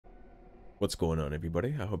What's going on,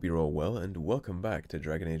 everybody? I hope you're all well, and welcome back to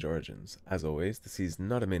Dragon Age Origins. As always, this is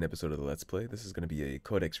not a main episode of the Let's Play. This is going to be a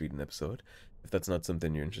Codex reading episode. If that's not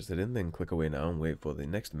something you're interested in, then click away now and wait for the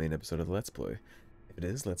next main episode of the Let's Play. If it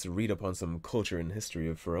is, let's read up on some culture and history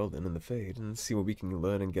of Ferelden and the Fade and see what we can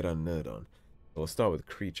learn and get our nerd on. We'll start with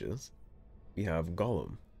creatures. We have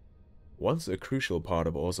Golem. Once a crucial part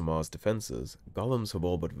of Orzammar's defenses, golems have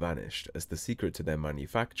all but vanished, as the secret to their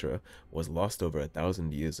manufacture was lost over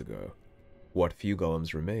 1,000 years ago. What few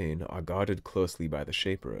golems remain are guarded closely by the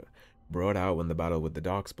Shaper, brought out when the battle with the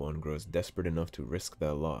Darkspawn grows desperate enough to risk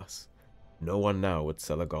their loss. No one now would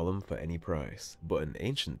sell a golem for any price, but in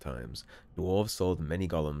ancient times, dwarves sold many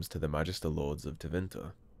golems to the Magister Lords of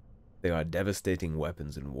Tevinter. They are devastating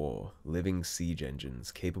weapons in war, living siege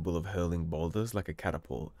engines capable of hurling boulders like a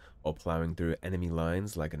catapult, or plowing through enemy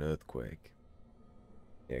lines like an earthquake.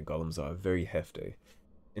 Yeah, golems are very hefty.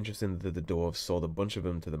 Interesting that the dwarves sold a bunch of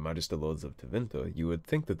them to the Magister Lords of Tevinter. You would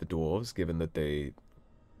think that the dwarves, given that they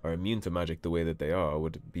are immune to magic the way that they are,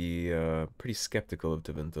 would be pretty skeptical of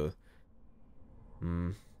Tevinter.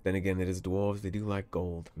 Then again, it is dwarves, they do like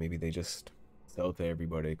gold. Maybe they just sell to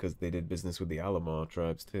everybody because they did business with the Alamar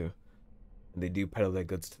tribes too. And they do peddle their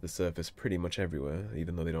goods to the surface pretty much everywhere,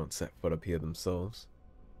 even though they don't set foot up here themselves.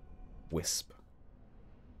 Wisp.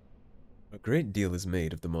 A great deal is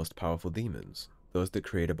made of the most powerful demons, those that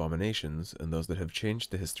create abominations, and those that have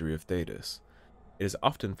changed the history of Thedas. It is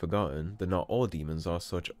often forgotten that not all demons are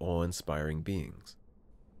such awe-inspiring beings.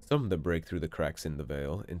 Some that break through the cracks in the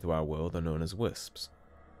veil into our world are known as wisps,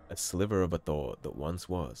 a sliver of a thought that once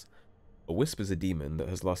was. A wisp is a demon that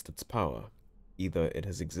has lost its power. Either it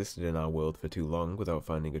has existed in our world for too long without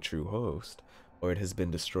finding a true host, or it has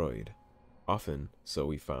been destroyed. Often, so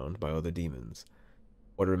we found, by other demons.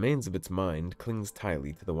 What remains of its mind clings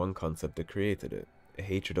tightly to the one concept that created it, a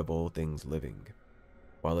hatred of all things living.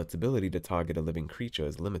 While its ability to target a living creature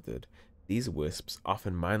is limited, these wisps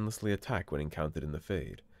often mindlessly attack when encountered in the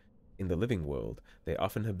Fade. In the living world, they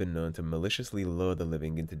often have been known to maliciously lure the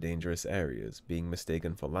living into dangerous areas, being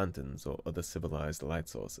mistaken for lanterns or other civilized light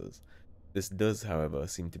sources. This does, however,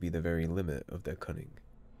 seem to be the very limit of their cunning.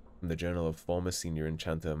 From the journal of former senior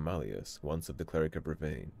enchanter Malleus, once of the Cleric of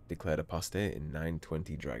Ravane, declared apostate in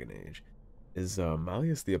 920 Dragon Age. Is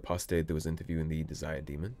Malleus the apostate that was interviewing the Desire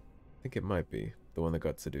Demon? I think it might be, the one that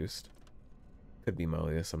got seduced. Could be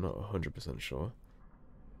Malleus, I'm not 100% sure.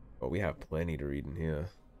 But we have plenty to read in here.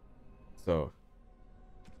 So,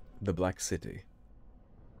 the Black City.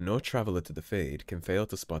 No traveler to the Fade can fail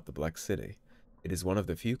to spot the Black City. It is one of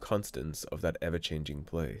the few constants of that ever-changing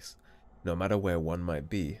place. No matter where one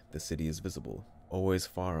might be, the city is visible, always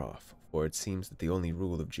far off, for it seems that the only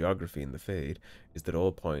rule of geography in the Fade is that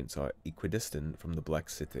all points are equidistant from the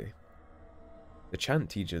Black City. The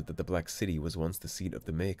chant teaches that the Black City was once the seat of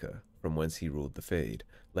the Maker, from whence he ruled the Fade,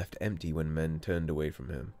 left empty when men turned away from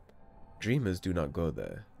him. Dreamers do not go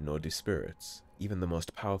there, nor do spirits. Even the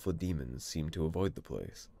most powerful demons seem to avoid the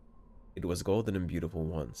place. It was golden and beautiful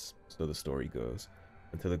once, so the story goes,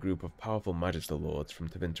 until a group of powerful Magister Lords from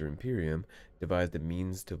Tevinter Imperium devised a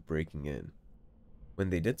means to breaking in. When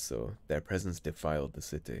they did so, their presence defiled the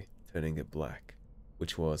city, turning it black,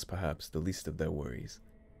 which was, perhaps, the least of their worries.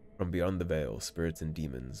 From Beyond the Veil, Spirits and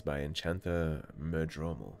Demons by Enchanter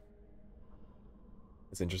Murdromal.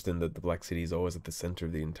 It's interesting that the Black City is always at the center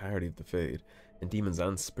of the entirety of the Fade, and demons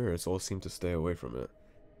and spirits all seem to stay away from it,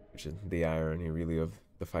 which is the irony, really, of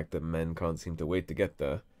the fact that men can't seem to wait to get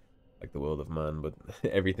there, like the world of man, but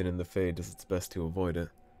everything in the Fade does its best to avoid it.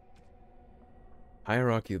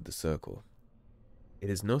 Hierarchy of the Circle. It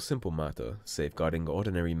is no simple matter, safeguarding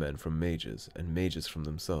ordinary men from mages, and mages from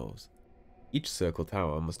themselves. Each circle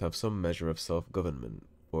tower must have some measure of self-government,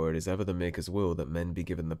 for it is ever the Maker's will that men be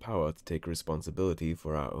given the power to take responsibility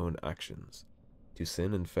for our own actions, to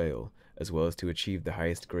sin and fail, as well as to achieve the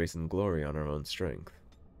highest grace and glory on our own strength.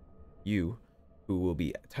 You, who will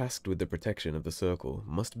be tasked with the protection of the circle,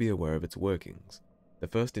 must be aware of its workings. The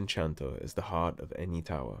first enchanter is the heart of any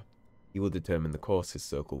tower. He will determine the course his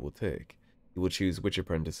circle will take. He will choose which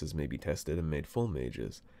apprentices may be tested and made full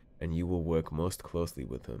mages, and you will work most closely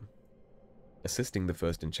with him. Assisting the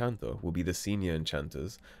first enchanter will be the senior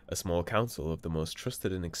enchanters, a small council of the most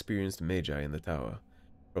trusted and experienced magi in the tower.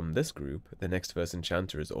 From this group, the next first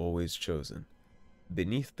enchanter is always chosen.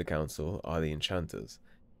 Beneath the council are the enchanters.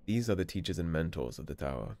 These are the teachers and mentors of the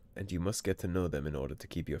tower, and you must get to know them in order to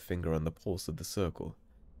keep your finger on the pulse of the circle,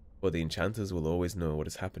 for the enchanters will always know what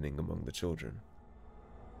is happening among the children.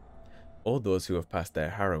 All those who have passed their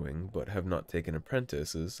harrowing but have not taken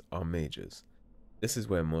apprentices are mages. This is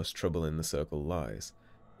where most trouble in the circle lies,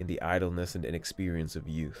 in the idleness and inexperience of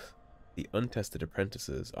youth. The untested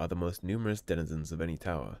apprentices are the most numerous denizens of any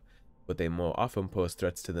tower, but they more often pose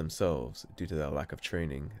threats to themselves due to their lack of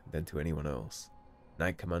training than to anyone else.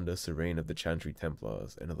 Knight Commander Serene of the Chantry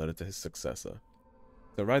Templars in a letter to his successor.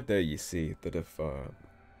 So right there you see that if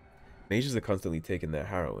mages are constantly taking their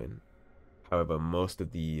Harrowing, however most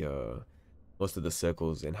of the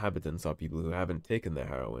circle's inhabitants are people who haven't taken their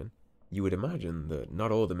Harrowing, you would imagine that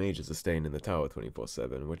not all the mages are staying in the tower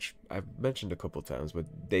 24/7, which I've mentioned a couple times, but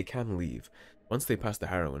they can leave. Once they pass the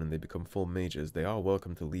Harrowing and they become full mages, they are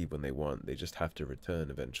welcome to leave when they want, they just have to return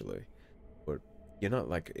eventually. But you're not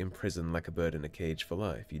like imprisoned like a bird in a cage for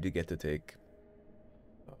life. You do get to take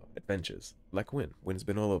adventures, like Win. Win's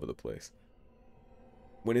been all over the place.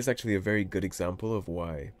 Win is actually a very good example of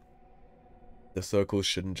why the circles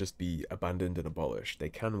shouldn't just be abandoned and abolished. They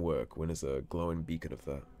can work. Win is a glowing beacon of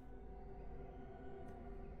that.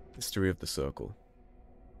 History of the Circle.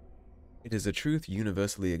 It is a truth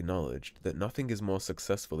universally acknowledged that nothing is more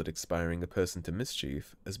successful at inspiring a person to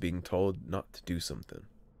mischief as being told not to do something.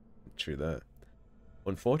 True that.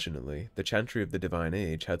 Unfortunately, the Chantry of the Divine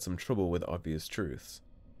Age had some trouble with obvious truths.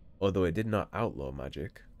 Although it did not outlaw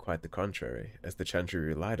magic, quite the contrary, as the Chantry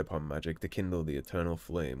relied upon magic to kindle the eternal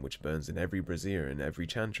flame which burns in every brazier in every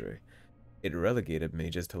Chantry. It relegated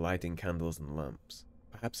mages to lighting candles and lamps,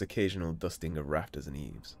 perhaps occasional dusting of rafters and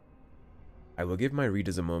eaves. I will give my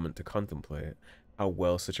readers a moment to contemplate how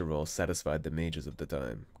well such a role satisfied the mages of the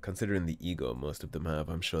time. Considering the ego most of them have,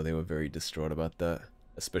 I'm sure they were very distraught about that,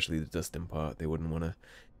 especially the dusting part. They wouldn't want to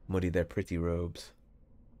muddy their pretty robes.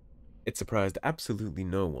 It surprised absolutely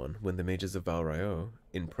no one when the mages of Valrayo,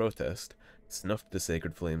 in protest, snuffed the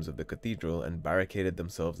sacred flames of the cathedral and barricaded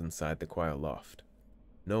themselves inside the choir loft.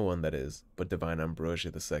 No one, that is, but divine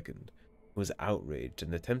Ambrosia II, was outraged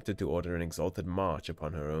and attempted to order an exalted march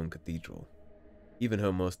upon her own cathedral. Even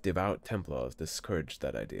her most devout Templars discouraged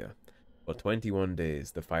that idea. For 21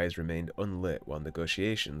 days, the fires remained unlit while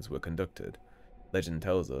negotiations were conducted, legend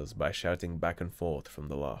tells us, by shouting back and forth from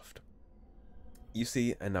the loft. You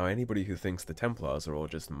see, and now anybody who thinks the Templars are all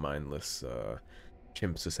just mindless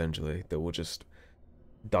chimps, essentially, that will just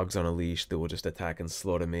dogs on a leash, that will just attack and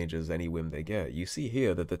slaughter mages any whim they get, you see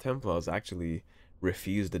here that the Templars actually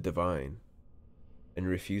refused the divine and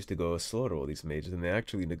refused to go slaughter all these mages, and they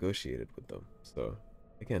actually negotiated with them. So,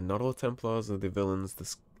 again, not all Templars are the villains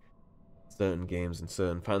that certain games and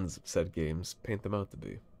certain fans of said games paint them out to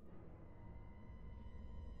be.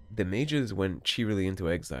 The mages went cheerily into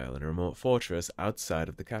exile in a remote fortress outside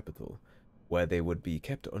of the capital, where they would be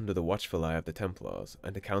kept under the watchful eye of the Templars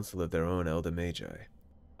and a council of their own elder magi.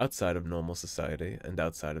 Outside of normal society and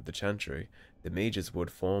outside of the Chantry, the mages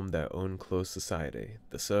would form their own close society,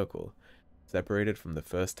 the Circle, separated from the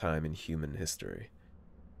first time in human history.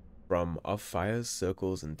 From Of Fires,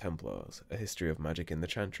 Circles, and Templars, A History of Magic in the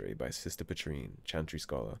Chantry by Sister Petrine, Chantry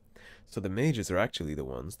Scholar. So the mages are actually the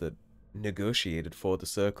ones that negotiated for the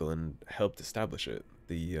Circle and helped establish it.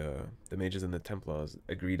 The mages and the Templars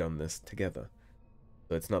agreed on this together.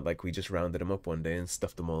 So it's not like we just rounded them up one day and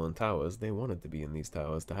stuffed them all in towers. They wanted to be in these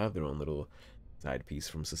towers to have their own little side piece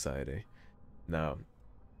from society. Now,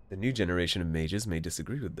 the new generation of mages may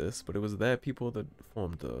disagree with this, but it was their people that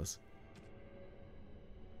formed those.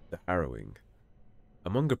 The Harrowing.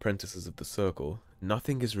 Among apprentices of the Circle,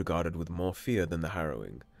 nothing is regarded with more fear than the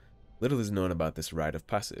Harrowing. Little is known about this rite of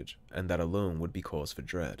passage, and that alone would be cause for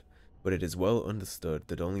dread, but it is well understood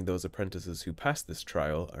that only those apprentices who pass this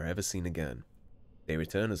trial are ever seen again. They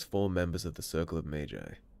return as full members of the Circle of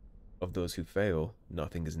Magi. Of those who fail,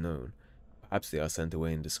 nothing is known. Perhaps they are sent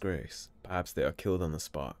away in disgrace. Perhaps they are killed on the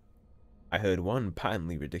spot. I heard one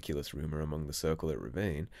patently ridiculous rumor among the Circle at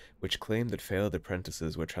Ravane, which claimed that failed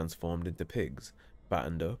apprentices were transformed into pigs,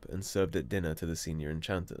 fattened up, and served at dinner to the senior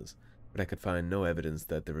enchanters, but I could find no evidence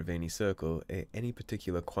that the Ravani Circle ate any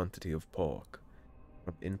particular quantity of pork.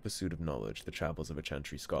 From In Pursuit of Knowledge, The Travels of a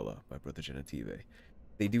Chantry Scholar by Brother Genetive.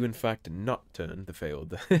 They do in fact not turn the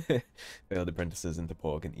failed apprentices into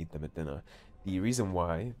pork and eat them at dinner. The reason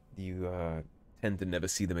why you tend to never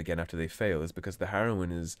see them again after they fail is because the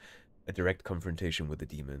Harrowing is a direct confrontation with the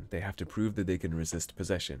demon. They have to prove that they can resist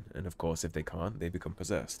possession, and of course if they can't, they become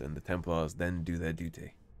possessed, and the Templars then do their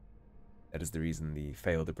duty. That is the reason the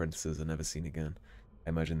failed apprentices are never seen again. I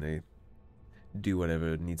imagine they do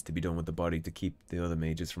whatever needs to be done with the body to keep the other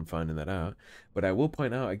mages from finding that out. But I will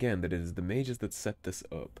point out again that it is the mages that set this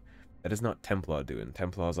up. That is not Templar doing.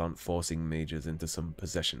 Templars aren't forcing mages into some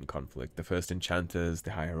possession conflict. The first enchanters,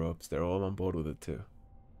 the higher-ups, they're all on board with it too.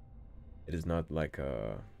 It is not like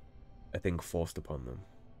a thing forced upon them.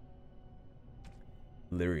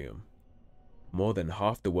 Lyrium. More than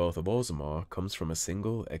half the wealth of Orzammar comes from a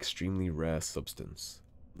single, extremely rare substance,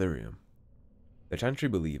 Lyrium. The Chantry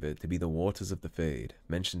believe it to be the waters of the Fade,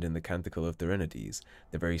 mentioned in the Canticle of Therenides,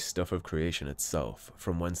 the very stuff of creation itself,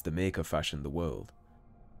 from whence the Maker fashioned the world.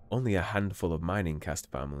 Only a handful of mining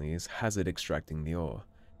caste families hazard extracting the ore,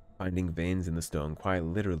 finding veins in the stone quite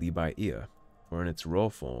literally by ear, for in its raw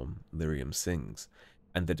form, Lyrium sings,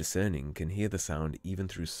 and the discerning can hear the sound even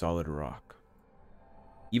through solid rock.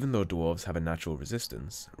 Even though dwarves have a natural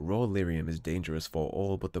resistance, raw Lyrium is dangerous for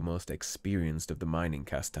all but the most experienced of the mining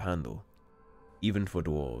caste to handle. Even for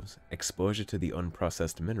dwarves, exposure to the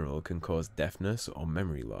unprocessed mineral can cause deafness or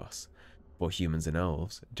memory loss. For humans and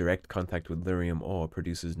elves, direct contact with Lyrium ore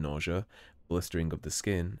produces nausea, blistering of the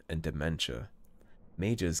skin, and dementia.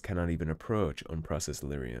 Mages cannot even approach unprocessed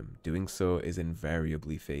Lyrium. Doing so is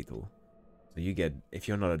invariably fatal. So you get, if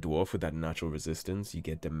you're not a dwarf with that natural resistance, you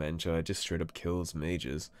get dementia. It just straight up kills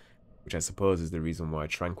mages, which I suppose is the reason why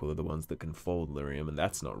Tranquil are the ones that can fold Lyrium, and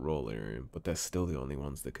that's not raw Lyrium, but they're still the only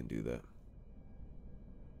ones that can do that.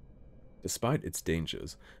 Despite its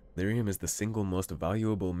dangers, Lyrium is the single most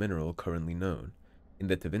valuable mineral currently known. In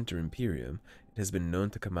the Tevinter Imperium, it has been known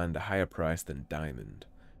to command a higher price than diamond.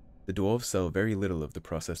 The dwarves sell very little of the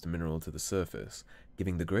processed mineral to the surface,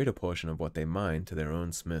 giving the greater portion of what they mine to their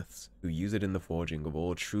own smiths, who use it in the forging of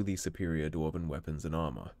all truly superior dwarven weapons and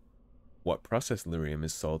armor. What processed Lyrium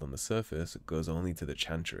is sold on the surface goes only to the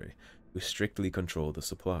Chantry, who strictly control the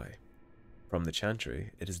supply. From the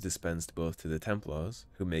Chantry, it is dispensed both to the Templars,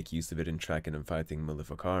 who make use of it in tracking and fighting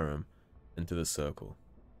Maleficarum, and to the Circle.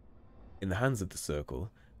 In the hands of the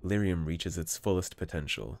Circle, Lyrium reaches its fullest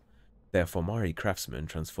potential. Their Formari craftsmen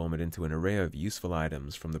transform it into an array of useful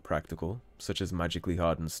items, from the practical, such as magically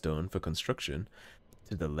hardened stone for construction,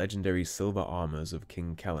 to the legendary silver armors of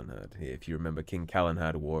King Calenhad. If you remember, King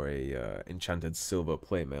Calenhad wore a enchanted silver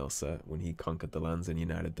plate-mail set when he conquered the lands and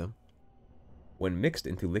united them. When mixed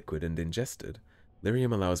into liquid and ingested,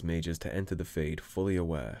 Lyrium allows mages to enter the Fade fully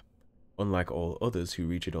aware, unlike all others who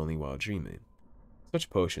reach it only while dreaming. Such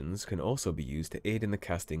potions can also be used to aid in the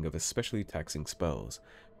casting of especially taxing spells,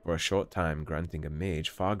 for a short time granting a mage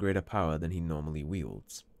far greater power than he normally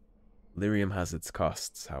wields. Lyrium has its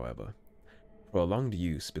costs, however. Prolonged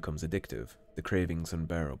use becomes addictive, the cravings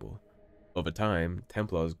unbearable. Over time,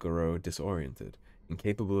 Templars grow disoriented,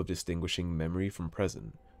 incapable of distinguishing memory from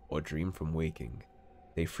present, or dream from waking.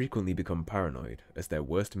 They frequently become paranoid, as their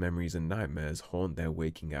worst memories and nightmares haunt their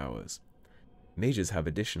waking hours. Mages have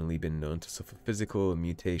additionally been known to suffer physical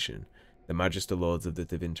mutation. The Magister Lords of the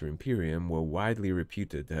Tevinter Imperium were widely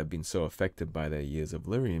reputed to have been so affected by their years of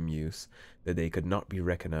Lyrium use that they could not be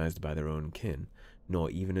recognized by their own kin, nor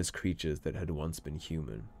even as creatures that had once been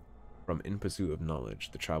human. From In Pursuit of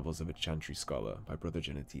Knowledge, The Travels of a Chantry Scholar by Brother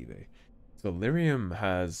Genetive. So Lyrium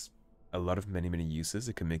has a lot of many uses.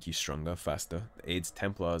 It can make you stronger, faster. It aids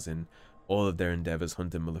Templars in all of their endeavors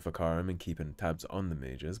hunting Maleficarum and keeping tabs on the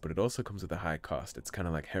mages, but it also comes with a high cost. It's kind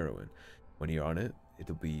of like Harrowing. When you're on it,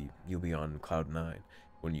 you'll be on cloud 9.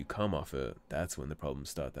 When you come off it, that's when the problems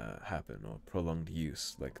start to happen, or prolonged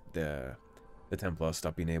use. Like the Templars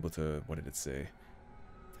stop being able to, what did it say?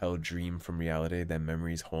 Tell dream from reality. Their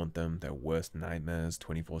memories haunt them, their worst nightmares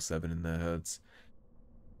 24/7 in their heads.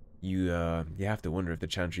 You have to wonder if the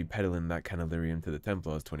Chantry peddling that kind of Lyrium to the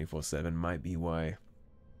Templars 24/7 might be why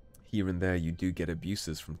here and there you do get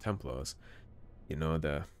abuses from Templars. You know,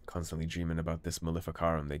 they're constantly dreaming about this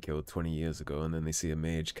Maleficarum they killed 20 years ago, and then they see a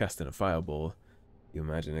mage casting a fireball. You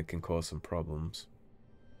imagine it can cause some problems.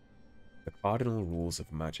 The Cardinal Rules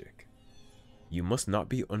of Magic. You must not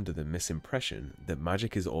be under the misimpression that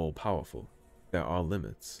magic is all-powerful. There are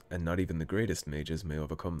limits, and not even the greatest mages may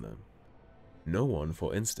overcome them. No one,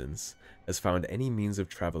 for instance, has found any means of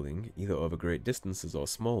traveling, either over great distances or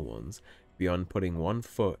small ones, beyond putting one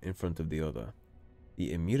foot in front of the other.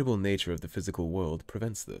 The immutable nature of the physical world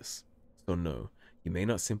prevents this. So no, you may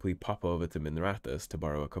not simply pop over to Minrathous to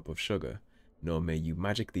borrow a cup of sugar, nor may you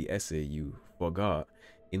magic the essay you forgot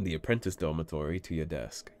in the apprentice dormitory to your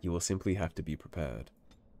desk. You will simply have to be prepared.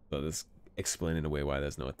 So this explaining away why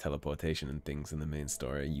there's no teleportation and things in the main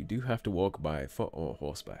story. You do have to walk by foot or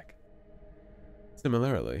horseback.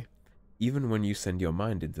 Similarly, even when you send your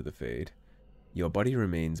mind into the Fade, your body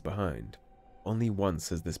remains behind. Only once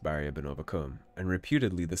has this barrier been overcome, and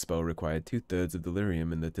reputedly the spell required 2/3 of the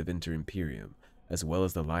Lyrium in the Tevinter Imperium, as well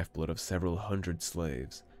as the lifeblood of several hundred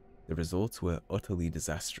slaves. The results were utterly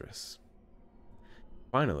disastrous.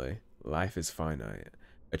 Finally, life is finite.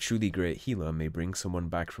 A truly great healer may bring someone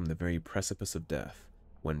back from the very precipice of death,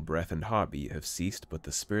 when breath and heartbeat have ceased but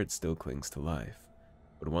the spirit still clings to life.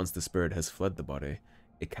 But once the spirit has fled the body,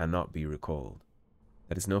 it cannot be recalled.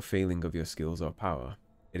 That is no failing of your skills or power,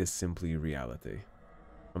 it is simply reality.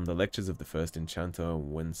 from the lectures of the first enchanter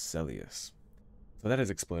Wenceslas. So that is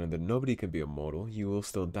explaining that nobody can be immortal, you will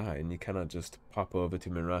still die, and you cannot just pop over to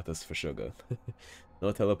Mirathas for sugar.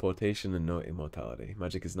 No teleportation and no immortality.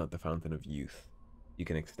 Magic is not the fountain of youth. You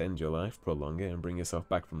can extend your life, prolong it, and bring yourself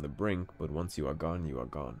back from the brink, but once you are gone, you are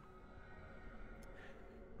gone.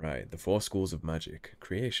 Right, the four schools of magic.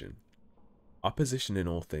 Creation. Opposition in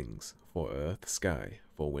all things, for earth, sky,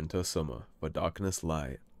 for winter, summer, for darkness,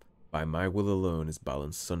 light. By my will alone is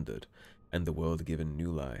balance sundered, and the world given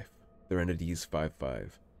new life. Therides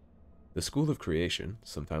 5-5. The school of creation,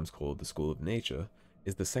 sometimes called the school of nature,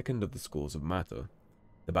 is the second of the schools of matter,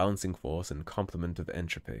 the balancing force and complement of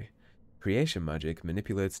entropy. Creation magic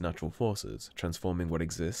manipulates natural forces, transforming what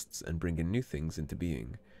exists and bringing new things into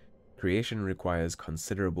being. Creation requires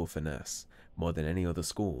considerable finesse, more than any other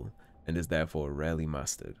school, and is therefore rarely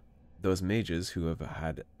mastered. Those mages who have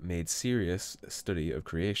made serious study of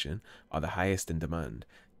creation are the highest in demand,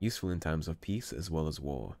 useful in times of peace as well as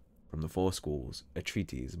war. From the Four Schools, a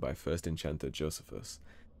treatise by first enchanter Josephus.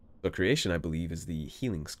 So creation, I believe, is the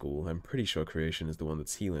healing school. I'm pretty sure creation is the one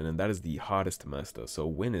that's healing, and that is the hardest to master. So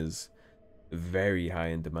Win is very high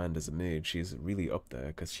in demand as a mage. She's really up there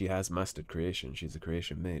because she has mastered creation. She's a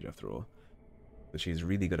creation mage after all. But she's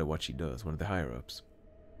really good at what she does, one of the higher ups.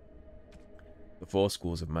 The Four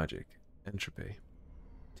Schools of Magic. Entropy.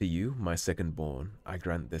 To you, my second born, I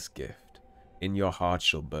grant this gift. In your heart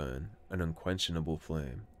shall burn an unquenchable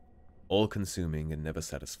flame, all-consuming and never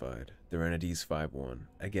satisfied. Therides 5-1.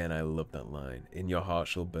 Again, I love that line. In your heart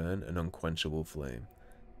shall burn an unquenchable flame.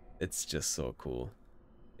 It's just so cool.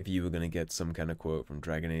 If you were going to get some kind of quote from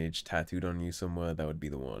Dragon Age tattooed on you somewhere, that would be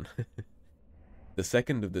the one. The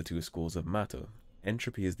second of the two schools of matter.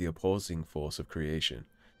 Entropy is the opposing force of creation.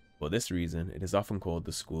 For this reason, it is often called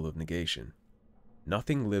the school of negation.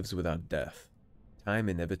 Nothing lives without death. Time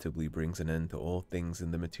inevitably brings an end to all things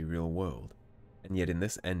in the material world. And yet in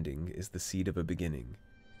this ending is the seed of a beginning.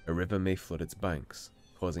 A river may flood its banks,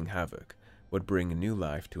 causing havoc, but bring new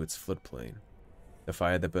life to its floodplain. The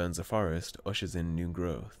fire that burns a forest ushers in new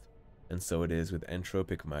growth, and so it is with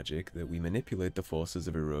entropic magic that we manipulate the forces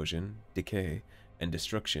of erosion, decay, and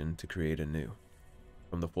destruction to create anew.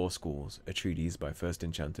 From the Four Schools, a treatise by first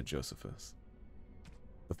enchanter Josephus.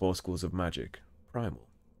 The Four Schools of Magic. Primal.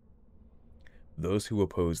 Those who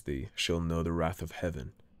oppose thee shall know the wrath of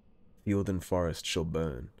heaven. Field and forest shall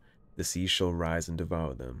burn, the sea shall rise and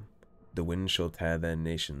devour them, the wind shall tear their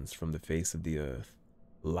nations from the face of the earth,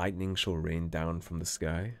 lightning shall rain down from the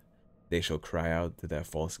sky, they shall cry out to their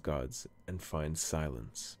false gods and find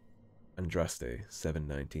silence. Andraste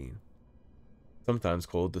 7:19. Sometimes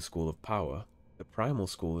called the School of Power, the Primal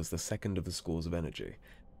School is the second of the schools of energy,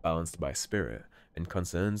 balanced by spirit, and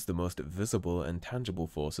concerns the most visible and tangible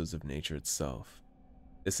forces of nature itself.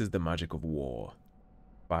 This is the magic of war.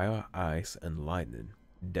 Fire, ice, and lightning,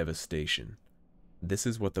 devastation. This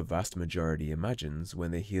is what the vast majority imagines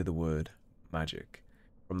when they hear the word magic.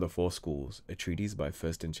 From the Four Schools, a treatise by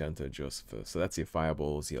first enchanter Josephus. So that's your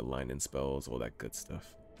fireballs, your lightning spells, all that good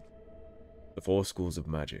stuff. The Four Schools of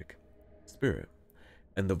Magic. Spirit.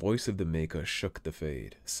 And the voice of the Maker shook the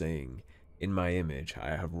Fade, saying, In my image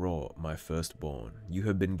I have wrought my firstborn. You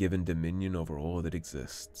have been given dominion over all that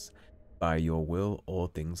exists. By your will all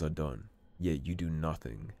things are done. Yet you do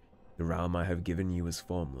nothing. The realm I have given you is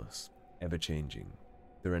formless, ever-changing.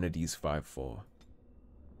 Therides 5-4.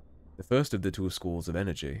 The first of the two schools of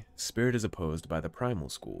energy, spirit is opposed by the primal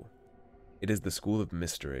school. It is the school of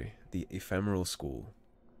mystery, the ephemeral school.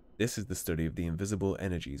 This is the study of the invisible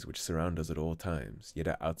energies which surround us at all times, yet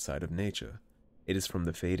are outside of nature. It is from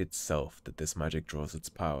the fate itself that this magic draws its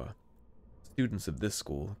power. Students of this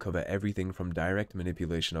school cover everything from direct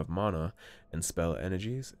manipulation of mana and spell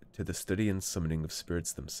energies to the study and summoning of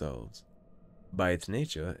spirits themselves. By its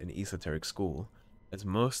nature, an esoteric school, as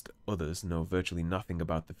most others know virtually nothing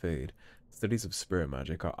about the Fade, studies of spirit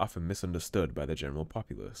magic are often misunderstood by the general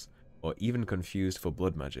populace, or even confused for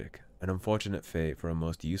blood magic, an unfortunate fate for a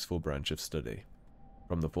most useful branch of study.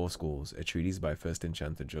 From the Four Schools, a treatise by first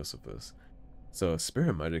enchanter Josephus. So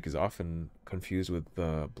spirit magic is often confused with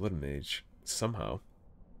blood mage. Somehow.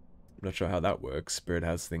 I'm not sure how that works. Spirit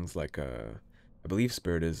has things like, I believe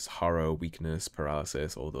spirit is horror, weakness,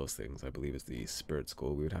 paralysis, all those things. I believe is the spirit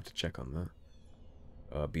school. We would have to check on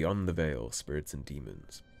that. Beyond the Veil, Spirits and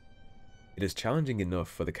Demons. It is challenging enough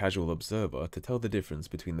for the casual observer to tell the difference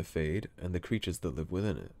between the Fade and the creatures that live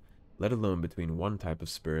within it, let alone between one type of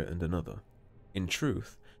spirit and another. In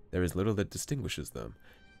truth, there is little that distinguishes them,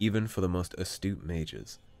 even for the most astute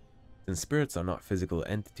mages. Since spirits are not physical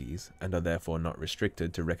entities, and are therefore not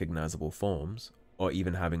restricted to recognizable forms, or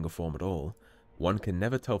even having a form at all, One can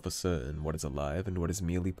never tell for certain what is alive and what is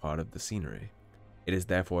merely part of the scenery. It is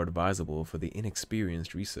therefore advisable for the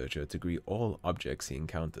inexperienced researcher to greet all objects he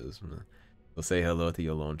encounters. Or say hello to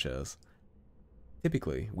your lawn chairs.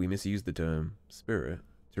 Typically, we misuse the term spirit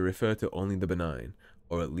to refer to only the benign,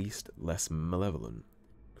 or at least less malevolent,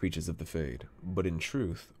 creatures of the Fade, but in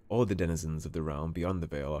truth, all the denizens of the realm beyond the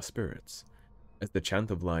veil are spirits. As the chant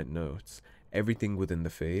of light notes, everything within the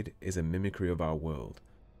Fade is a mimicry of our world,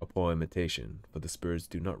 a poor imitation, for the spirits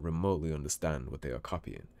do not remotely understand what they are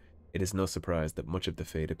copying. It is no surprise that much of the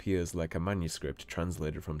Fade appears like a manuscript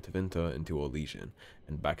translated from Tevinter into Orlesian,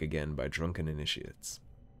 and back again by drunken initiates.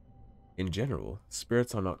 In general,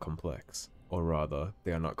 spirits are not complex, or rather,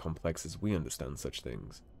 they are not complex as we understand such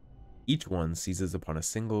things. Each one seizes upon a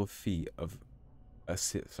single facet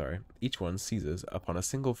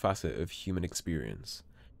of human experience: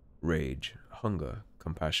 rage, hunger,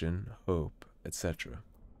 compassion, hope, etc.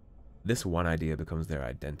 This one idea becomes their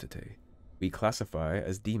identity. We classify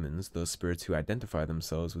as demons those spirits who identify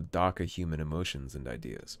themselves with darker human emotions and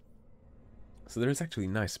ideas. So there is actually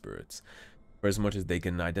nice spirits, for as much as they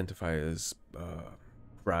can identify as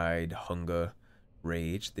pride, hunger,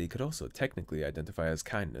 rage, they could also technically identify as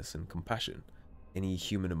kindness and compassion. Any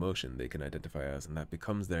human emotion they can identify as, and that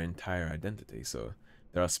becomes their entire identity. So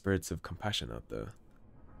there are spirits of compassion out there.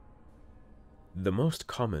 The most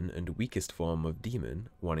common and weakest form of demon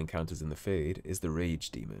one encounters in the Fade is the rage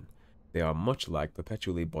demon. They are much like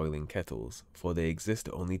perpetually boiling kettles, for they exist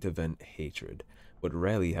only to vent hatred, but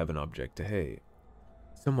rarely have an object to hate.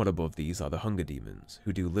 Somewhat above these are the hunger demons,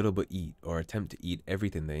 who do little but eat or attempt to eat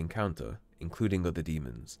everything they encounter, including other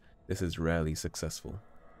demons. This is rarely successful.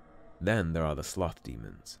 Then there are the sloth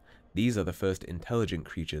demons. These are the first intelligent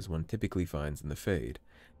creatures one typically finds in the Fade.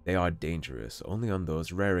 They are dangerous only on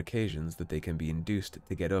those rare occasions that they can be induced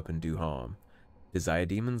to get up and do harm. Desire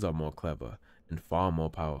demons are more clever and far more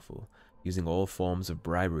powerful, using all forms of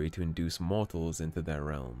bribery to induce mortals into their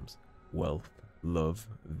realms. Wealth, love,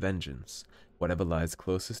 vengeance, whatever lies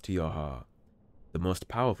closest to your heart. The most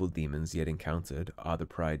powerful demons yet encountered are the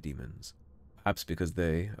pride demons, perhaps because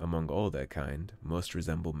they, among all their kind, most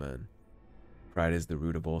resemble men. Pride is the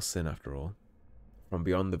root of all sin after all. From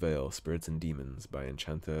Beyond the Veil, Spirits and Demons by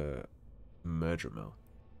Enchanter Murdramel.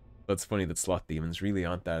 It's funny that sloth demons really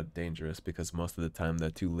aren't that dangerous because most of the time they're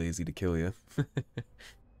too lazy to kill you.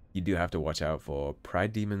 You do have to watch out for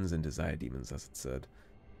pride demons and desire demons, as it said.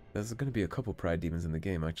 There's going to be a couple pride demons in the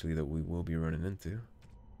game, actually, that we will be running into.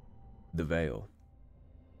 The Veil.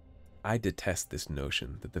 I detest this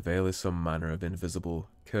notion that the Veil is some manner of invisible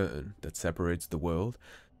curtain that separates the world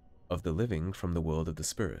of the living from the world of the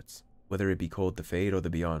spirits. Whether it be called the Fade or the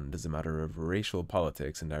Beyond is a matter of racial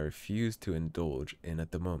politics, and I refuse to indulge in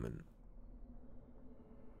at the moment.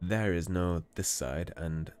 There is no this side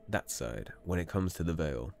and that side when it comes to the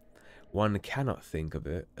Veil. One cannot think of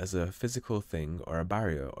it as a physical thing or a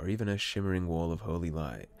barrier or even a shimmering wall of holy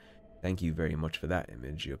light. Thank you very much for that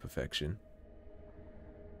image, your perfection.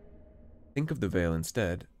 Think of the Veil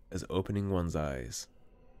instead as opening one's eyes.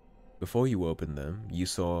 Before you opened them, you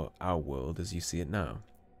saw our world as you see it now.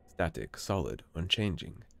 Static, solid,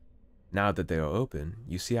 unchanging. Now that they are open,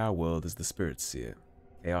 you see our world as the spirits see it.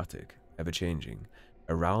 Chaotic, ever-changing.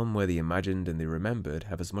 A realm where the imagined and the remembered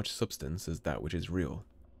have as much substance as that which is real.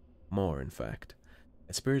 More, in fact.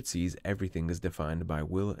 A spirit sees everything as defined by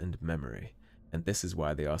will and memory, and this is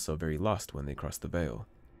why they are so very lost when they cross the Veil.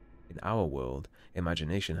 In our world,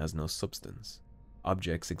 imagination has no substance.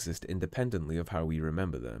 Objects exist independently of how we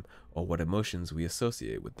remember them, or what emotions we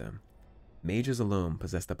associate with them. Mages alone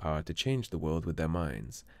possess the power to change the world with their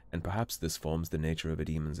minds, and perhaps this forms the nature of a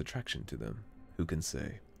demon's attraction to them. Who can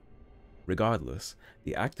say? Regardless,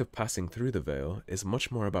 the act of passing through the Veil is much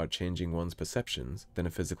more about changing one's perceptions than a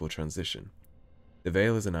physical transition. The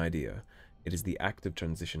Veil is an idea. It is the act of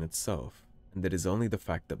transition itself, and it is only the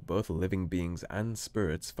fact that both living beings and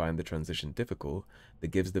spirits find the transition difficult that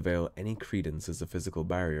gives the Veil any credence as a physical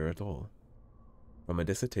barrier at all. From a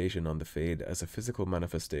dissertation on the Fade as a physical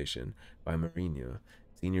manifestation by Mourinho,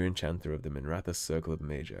 senior enchanter of the Minratha Circle of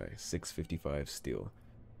Magi, 655 steel.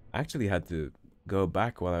 I actually had to go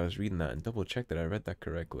back while I was reading that and double check that I read that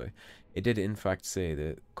correctly. It did in fact say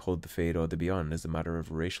that called the Fade or the Beyond is a matter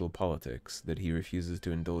of racial politics that he refuses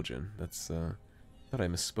to indulge in. That's, thought I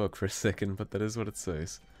misspoke for a second, but that is what it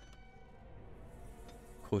says.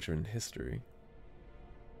 Culture and history.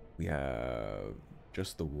 We have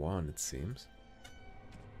just the one, it seems.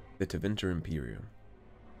 The Tevinter Imperium.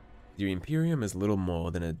 The Imperium is little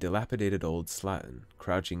more than a dilapidated old slattern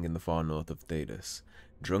crouching in the far north of Thedas,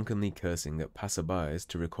 drunkenly cursing at passerbys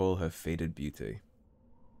to recall her faded beauty.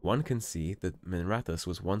 One can see that Minrathous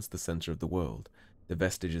was once the center of the world. The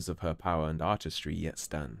vestiges of her power and artistry yet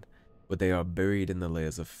stand, but they are buried in the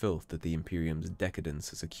layers of filth that the Imperium's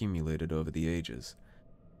decadence has accumulated over the ages.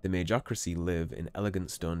 The Majocracy live in elegant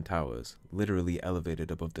stone towers, literally elevated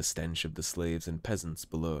above the stench of the slaves and peasants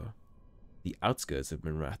below. The outskirts of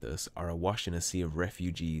Minrathous are awash in a sea of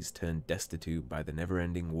refugees turned destitute by the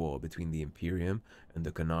never-ending war between the Imperium and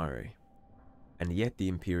the Canare. And yet the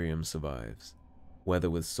Imperium survives. Whether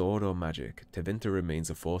with sword or magic, Tevinter remains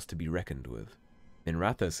a force to be reckoned with.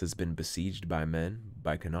 Minrathous has been besieged by men,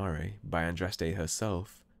 by Canare, by Andraste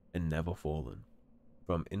herself, and never fallen.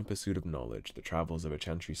 From In Pursuit of Knowledge, The Travels of a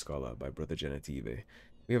Chantry Scholar by Brother Genetive.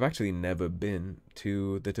 We have actually never been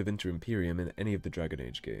to the Tevinter Imperium in any of the Dragon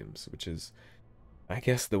Age games, which is, I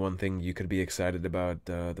guess, the one thing you could be excited about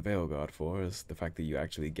the Veilguard for, is the fact that you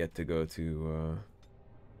actually get to go to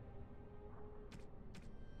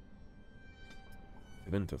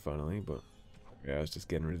Tevinter finally, but yeah, I was just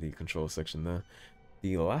getting rid of the control section there.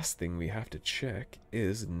 The last thing we have to check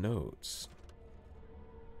is notes.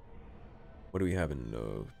 What do we have in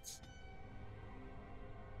notes?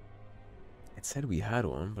 It said we had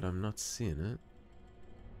one, but I'm not seeing it.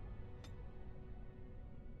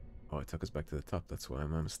 Oh, it took us back to the top, that's why,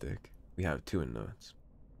 my mistake. We have two in notes.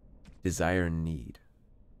 Desire and Need.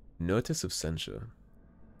 Notice of Censure.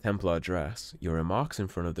 Templar Dress, your remarks in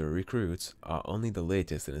front of the recruits are only the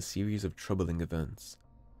latest in a series of troubling events.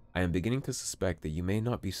 I am beginning to suspect that you may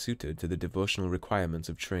not be suited to the devotional requirements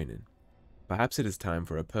of training. Perhaps it is time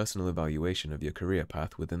for a personal evaluation of your career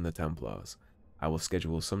path within the Templars. I will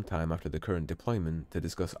schedule some time after the current deployment to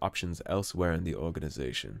discuss options elsewhere in the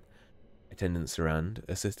organization. Attendant Sarand,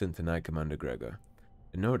 Assistant to Knight Commander Gregor.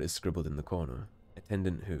 A note is scribbled in the corner.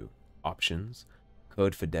 Attendant who? Options.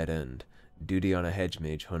 Code for dead end. Duty on a hedge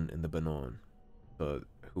mage hunt in the Banon. But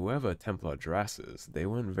whoever Templar Drass is, they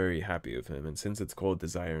weren't very happy with him, and since it's called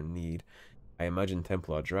Desire and Need, I imagine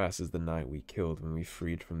Templar Drass is the knight we killed when we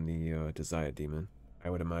freed from the Desire Demon. I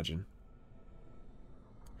would imagine.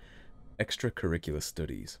 Extracurricular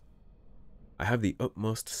Studies. I have the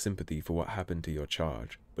utmost sympathy for what happened to your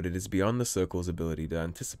charge, but it is beyond the Circle's ability to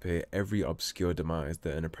anticipate every obscure demise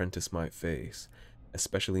that an apprentice might face,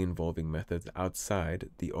 especially involving methods outside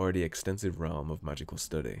the already extensive realm of magical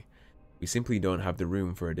study. We simply don't have the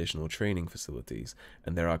room for additional training facilities,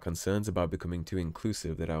 and there are concerns about becoming too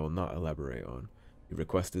inclusive that I will not elaborate on. Your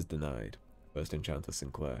request is denied. First Enchanter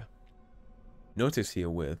Sinclair. Notice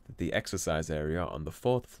herewith that the exercise area on the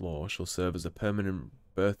 4th floor shall serve as a permanent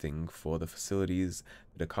berthing for the facilities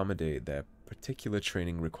that accommodate their particular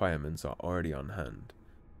training requirements are already on hand.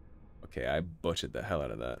 Okay, I butchered the hell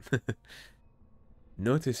out of that.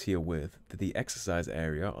 Notice herewith that the exercise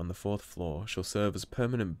area on the 4th floor shall serve as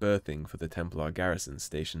permanent berthing for the Templar garrison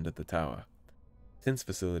stationed at the tower. Since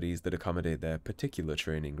facilities that accommodate their particular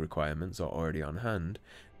training requirements are already on hand,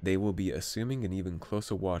 they will be assuming an even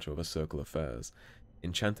closer watch over Circle affairs.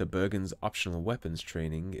 Enchanter Bergen's optional weapons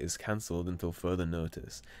training is cancelled until further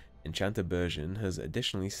notice. Enchanter Bergen has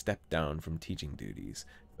additionally stepped down from teaching duties.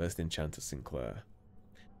 First Enchanter Sinclair.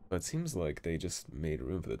 But it seems like they just made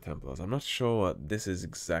room for the Templars. I'm not sure what this is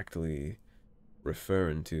exactly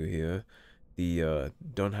referring to here. The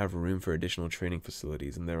don't have room for additional training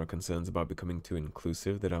facilities, and there are concerns about becoming too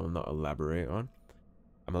inclusive that I will not elaborate on.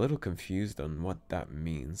 I'm a little confused on what that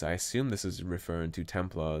means. I assume this is referring to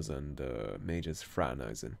Templars and mages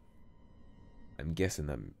fraternizing. I'm guessing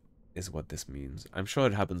that is what this means. I'm sure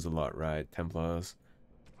it happens a lot, right? Templars,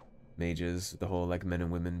 mages, the whole like men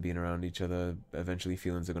and women being around each other, eventually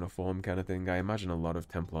feelings are going to form kind of thing. I imagine a lot of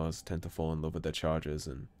Templars tend to fall in love with their charges,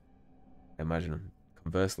 and I imagine,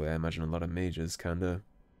 conversely, I imagine a lot of mages kind of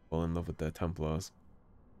fall in love with their Templars.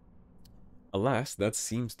 Alas, that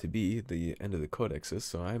seems to be the end of the codexes,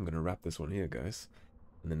 so I'm going to wrap this one here, guys.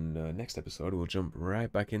 And then next episode, we'll jump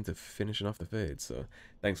right back into finishing off the fade. So,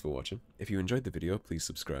 thanks for watching. If you enjoyed the video, please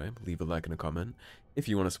subscribe, leave a like and a comment. If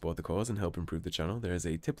you want to support the cause and help improve the channel, there is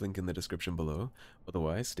a tip link in the description below.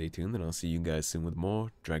 Otherwise, stay tuned and I'll see you guys soon with more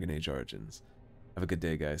Dragon Age Origins. Have a good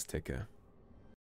day, guys. Take care.